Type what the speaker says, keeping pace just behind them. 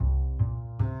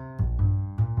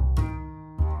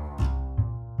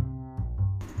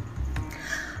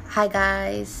Hi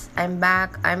guys, I'm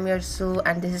back. I'm your Sue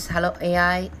and this is Hello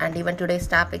AI, and even today's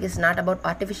topic is not about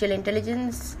artificial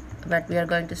intelligence, but we are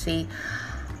going to see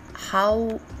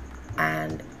how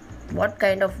and what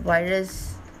kind of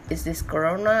virus is this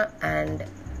corona and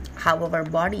how our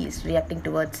body is reacting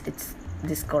towards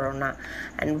this corona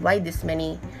and why this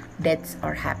many deaths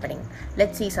are happening.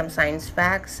 Let's see some science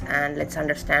facts and let's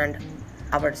understand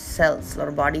our cells,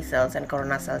 our body cells and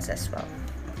corona cells as well.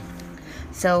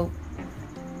 So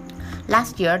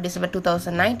last year, December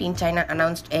 2019, China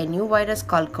announced a new virus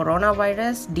called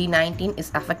coronavirus D19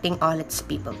 is affecting all its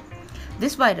people.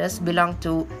 This virus belongs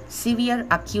to severe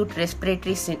acute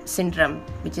respiratory syndrome,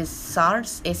 which is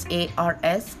SARS-2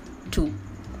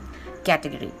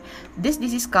 category. This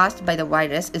disease caused by this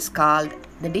virus is called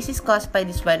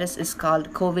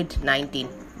COVID-19,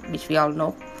 which we all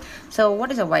know. So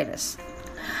what is a virus?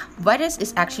 Virus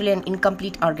is actually an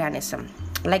incomplete organism.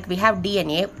 Like we have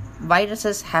DNA,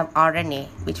 viruses have RNA,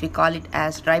 which we call it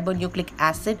as ribonucleic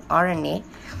acid RNA,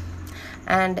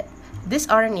 and this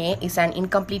RNA is an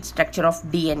incomplete structure of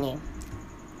DNA.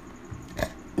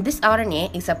 This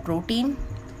RNA is a protein.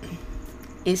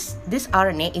 This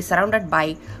RNA is surrounded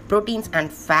by proteins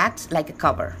and fats like a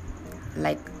cover,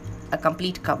 like a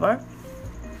complete cover.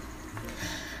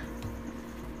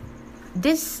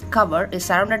 This cover is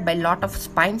surrounded by a lot of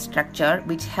spine structure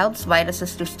which helps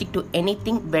viruses to stick to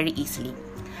anything very easily.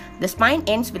 The spine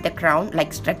ends with a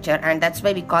crown-like structure, and that's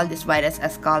why we call this virus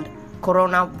as called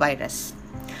coronavirus.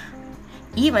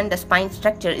 Even the spine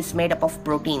structure is made up of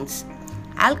proteins.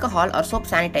 Alcohol or soap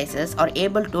sanitizers are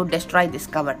able to destroy this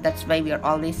cover. That's why we are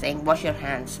always saying wash your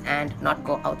hands and not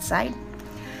go outside.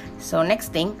 So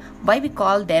next thing, why we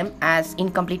call them as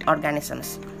incomplete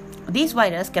organisms. These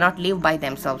viruses cannot live by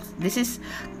themselves. This is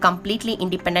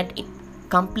dependent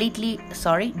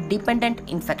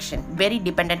infection, very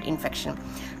dependent infection.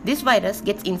 This virus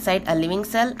gets inside a living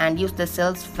cell and uses the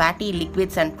cell's fatty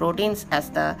liquids and proteins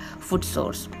as the food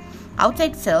source.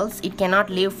 Outside cells, it cannot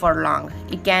live for long.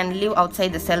 It can live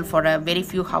outside the cell for a very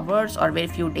few hours or very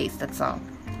few days, that's all.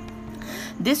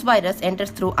 This virus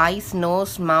enters through eyes,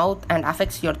 nose, mouth and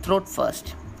affects your throat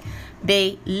first.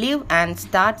 They live and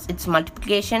starts its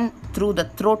multiplication through the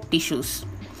throat tissues.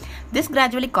 This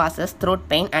gradually causes throat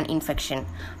pain and infection.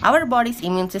 Our body's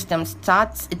immune system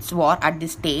starts its war at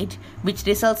this stage, which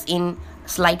results in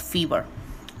slight fever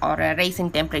or a rise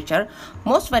in temperature.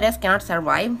 Most viruses cannot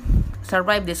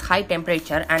survive this high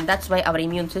temperature, and that's why our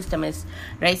immune system is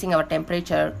raising our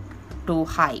temperature to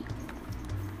high.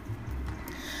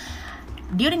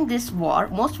 During this war,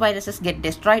 most viruses get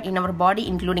destroyed in our body,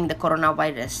 including the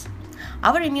coronavirus.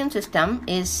 Our immune system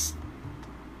is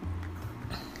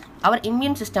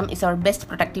our best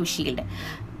protective shield.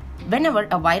 Whenever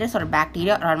a virus or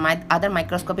bacteria or other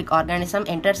microscopic organism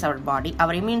enters our body,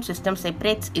 our immune system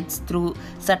separates it through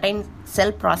certain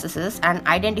cell processes and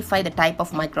identify the type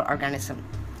of microorganism.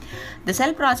 The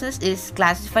cell process is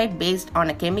classified based on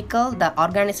a chemical the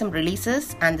organism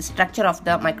releases and the structure of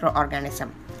the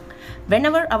microorganism.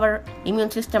 Whenever our immune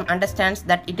system understands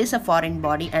that it is a foreign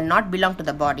body and not belong to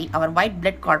the body, our white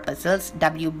blood corpuscles,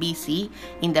 WBC,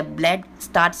 in the blood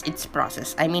starts its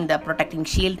process. The protecting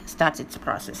shield starts its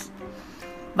process.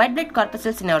 White blood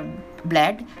corpuscles in our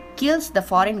blood kills the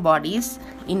foreign bodies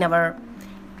in our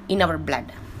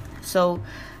blood. So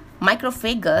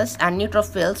macrophages and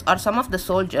neutrophils are some of the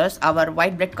soldiers our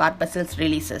white blood corpuscles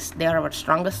releases. They are our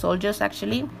strongest soldiers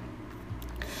actually.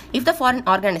 If the foreign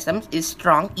organism is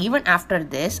strong, even after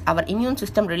this, our immune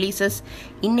system releases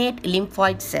innate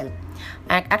lymphoid cell.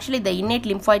 And actually, the innate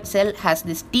lymphoid cell has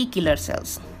these T killer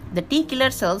cells. The T killer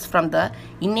cells from the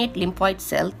innate lymphoid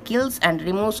cell kills and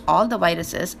removes all the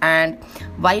viruses and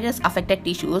virus-affected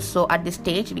tissues. So at this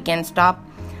stage, we can stop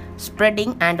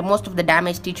spreading and most of the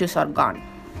damaged tissues are gone.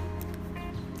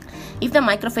 If the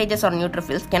macrophages or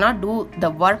neutrophils cannot do the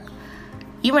work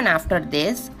even after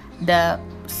this, the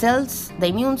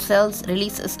immune cells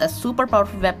releases a super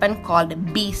powerful weapon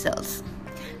called B cells.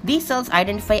 These cells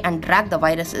identify and drag the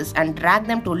viruses and drag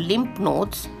them to lymph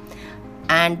nodes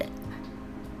and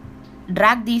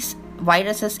drag these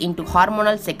viruses into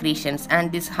hormonal secretions,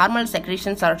 and these hormonal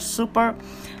secretions are super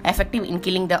effective in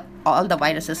killing all the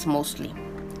viruses mostly.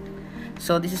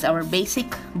 So this is our basic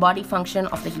body function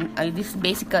of this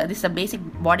is a basic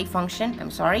body function.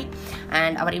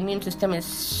 And our immune system is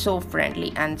so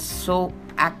friendly and so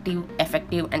active,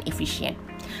 effective, and efficient.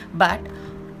 But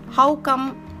how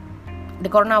come the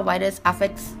coronavirus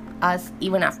affects us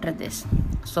even after this?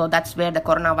 So that's where the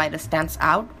coronavirus stands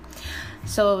out.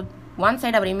 So one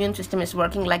side our immune system is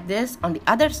working like this. On the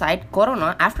other side,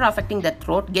 corona, after affecting the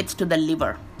throat, gets to the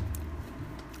liver.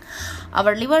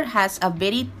 Our liver has a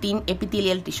very thin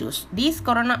epithelial tissues. These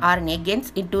corona RNA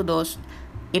gets into those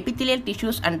epithelial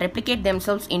tissues and replicate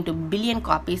themselves into billion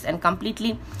copies and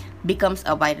completely becomes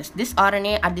a virus. This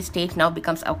RNA at this stage now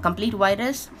becomes a complete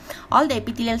virus. All the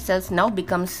epithelial cells now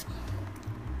becomes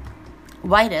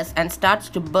virus and starts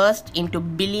to burst into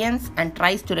billions and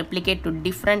tries to replicate to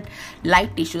different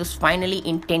light tissues. Finally,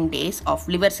 in 10 days of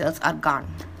liver cells are gone.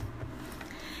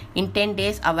 In 10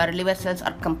 days, our liver cells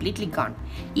are completely gone.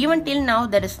 Even till now,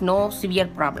 there is no severe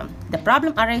problem. The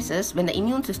problem arises when the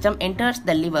immune system enters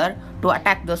the liver to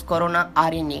attack those corona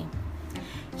RNA.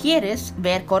 Here is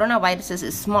where coronaviruses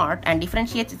is smart and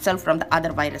differentiates itself from the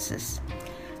other viruses.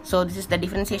 So this is the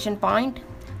differentiation point.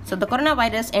 So the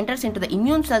coronavirus enters into the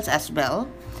immune cells as well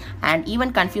and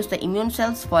even confuse the immune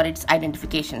cells for its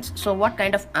identifications. So what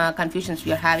kind of confusions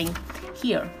we are having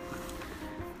here?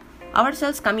 Our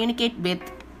cells communicate with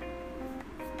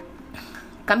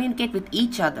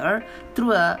each other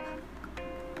through a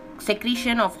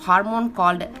secretion of hormone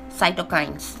called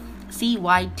cytokines.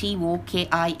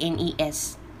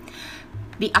 Cytokines.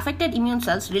 The affected immune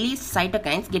cells release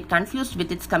cytokines, get confused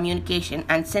with its communication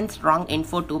and sends wrong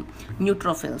info to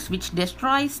neutrophils, which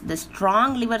destroys the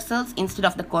strong liver cells instead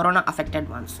of the corona affected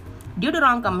ones. Due to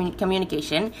wrong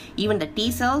communication, even the T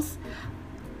cells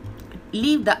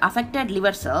leave the affected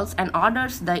liver cells and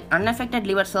orders the unaffected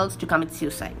liver cells to commit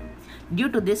suicide. Due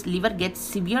to this, liver gets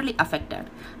severely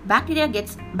affected. Bacteria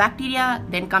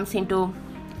then comes into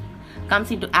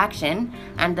action,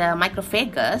 and the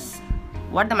macrophagus.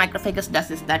 What the macrophagus does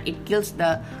is that it kills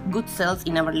the good cells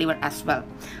in our liver as well.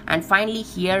 And finally,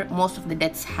 here most of the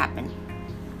deaths happen.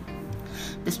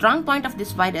 The strong point of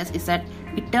this virus is that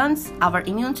it turns our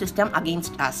immune system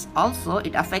against us. Also,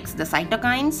 it affects the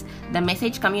cytokines, the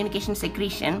message communication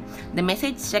secretion. The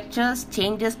message structures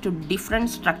changes to different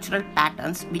structural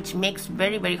patterns, which makes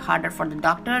very, very harder for the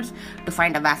doctors to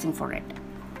find a vaccine for it.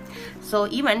 So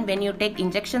even when you take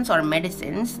injections or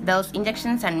medicines, those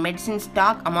injections and medicines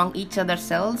talk among each other's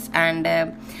cells and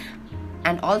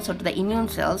also to the immune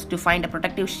cells to find a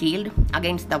protective shield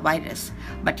against the virus.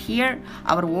 But here,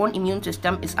 our own immune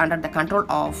system is under the control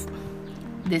of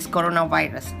this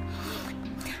coronavirus.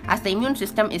 As the immune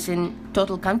system is in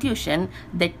total confusion,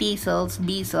 the T cells,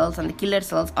 B cells, and the killer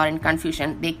cells are in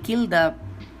confusion. They kill the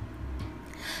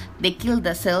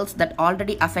cells that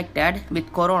already affected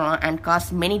with corona and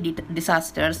cause many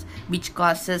disasters, which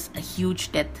causes a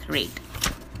huge death rate.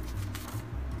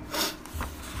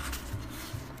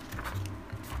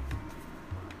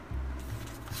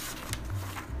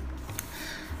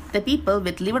 The people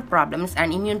with liver problems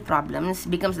and immune problems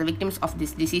becomes the victims of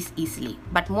this disease easily.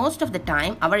 But most of the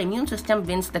time, our immune system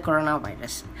wins the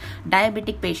coronavirus.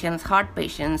 Diabetic patients, heart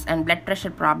patients, and blood pressure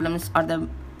problems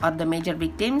are the major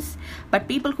victims. But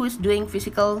people who is doing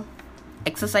physical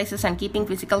exercises and keeping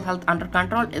physical health under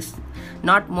control is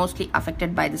not mostly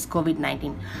affected by this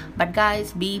COVID-19. But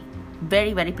guys, be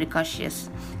very, very precautious.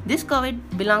 This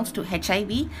COVID belongs to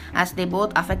HIV as they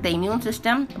both affect the immune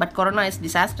system, but corona is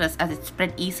disastrous as it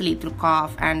spread easily through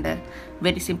cough and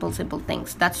very simple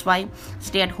things. That's why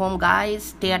stay at home,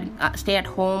 guys. Stay at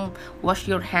home, wash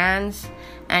your hands,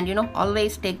 and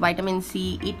always take vitamin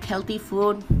C, eat healthy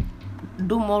food,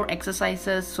 do more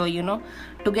exercises, so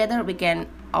together we can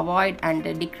avoid and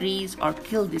decrease or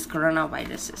kill these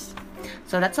coronaviruses.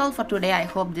 So that's all for today. I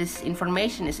hope this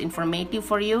information is informative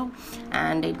for you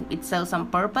and it serves some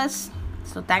purpose.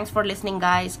 So thanks for listening,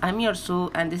 guys. I'm your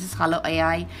Sue and this is Hello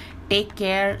AI. Take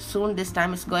care. Soon this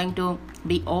time is going to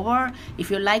be over. If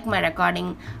you like my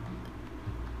recording,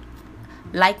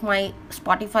 like my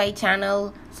Spotify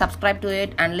channel, subscribe to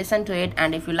it and listen to it.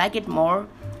 And if you like it more,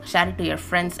 share it to your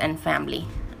friends and family.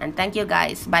 And thank you,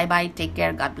 guys. Bye bye. Take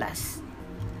care. God bless.